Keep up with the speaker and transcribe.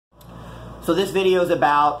So this video is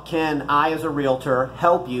about, can I as a realtor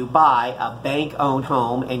help you buy a bank-owned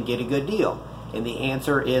home and get a good deal? And the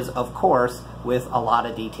answer is, of course, with a lot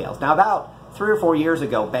of details. Now, about 3 or 4 years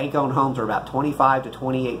ago, bank-owned homes were about 25 to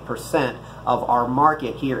 28% of our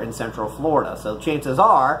market here in Central Florida. So chances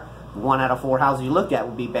are, 1 out of 4 houses you looked at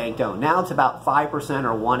would be bank-owned. Now it's about 5%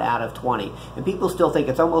 or 1 out of 20. And people still think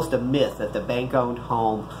it's almost a myth that the bank-owned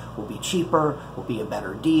home will be cheaper, will be a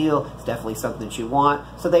better deal. It's definitely something that you want.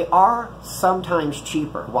 So they are sometimes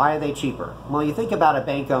cheaper. Why are they cheaper? Well, you think about a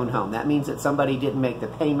bank-owned home. That means that somebody didn't make the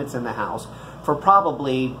payments in the house for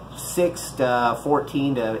probably 6 to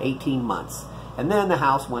 14 to 18 months. And then the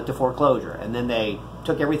house went to foreclosure. And then they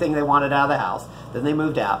took everything they wanted out of the house. Then they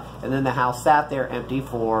moved out. And then the house sat there empty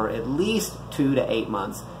for at least 2 to 8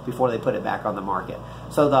 months before they put it back on the market.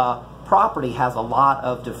 So the property has a lot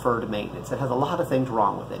of deferred maintenance. It has a lot of things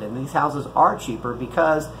wrong with it. And these houses are cheaper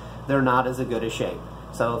because they're not as good a shape.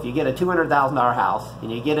 So if you get a $200,000 house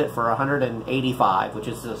and you get it for $185,000, which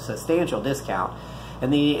is a substantial discount,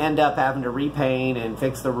 and then you end up having to repaint and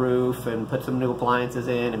fix the roof and put some new appliances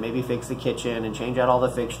in and maybe fix the kitchen and change out all the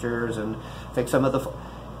fixtures and fix some of the...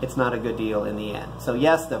 It's not a good deal in the end. So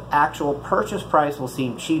yes, the actual purchase price will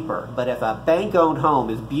seem cheaper, but if a bank-owned home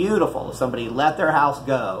is beautiful, if somebody let their house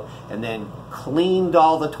go and then cleaned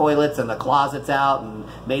all the toilets and the closets out and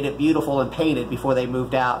made it beautiful and painted before they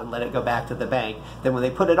moved out and let it go back to the bank, then when they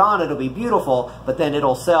put it on, it'll be beautiful, but then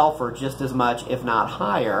it'll sell for just as much, if not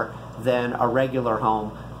higher, than a regular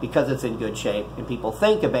home because it's in good shape and people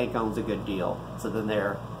think a bank owns a good deal, so then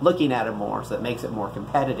they're looking at it more, so it makes it more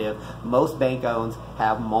competitive. Most bank owns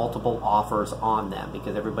have multiple offers on them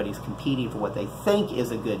because everybody's competing for what they think is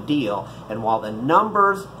a good deal, and while the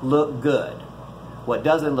numbers look good, what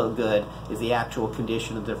doesn't look good is the actual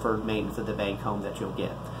condition of deferred maintenance of the bank home that you'll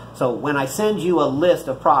get. So when I send you a list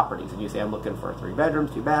of properties and you say I'm looking for 3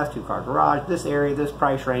 bedrooms, 2 baths, 2-car garage, this area, this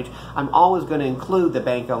price range, I'm always going to include the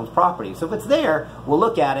bank-owned property. So if it's there, we'll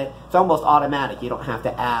look at it. It's almost automatic. You don't have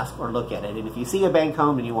to ask or look at it. And if you see a bank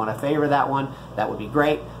home and you want to favor that one, that would be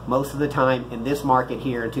great. Most of the time in this market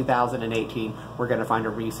here in 2018, we're going to find a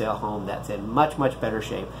resale home that's in much, much better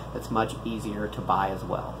shape, that's much easier to buy as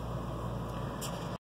well.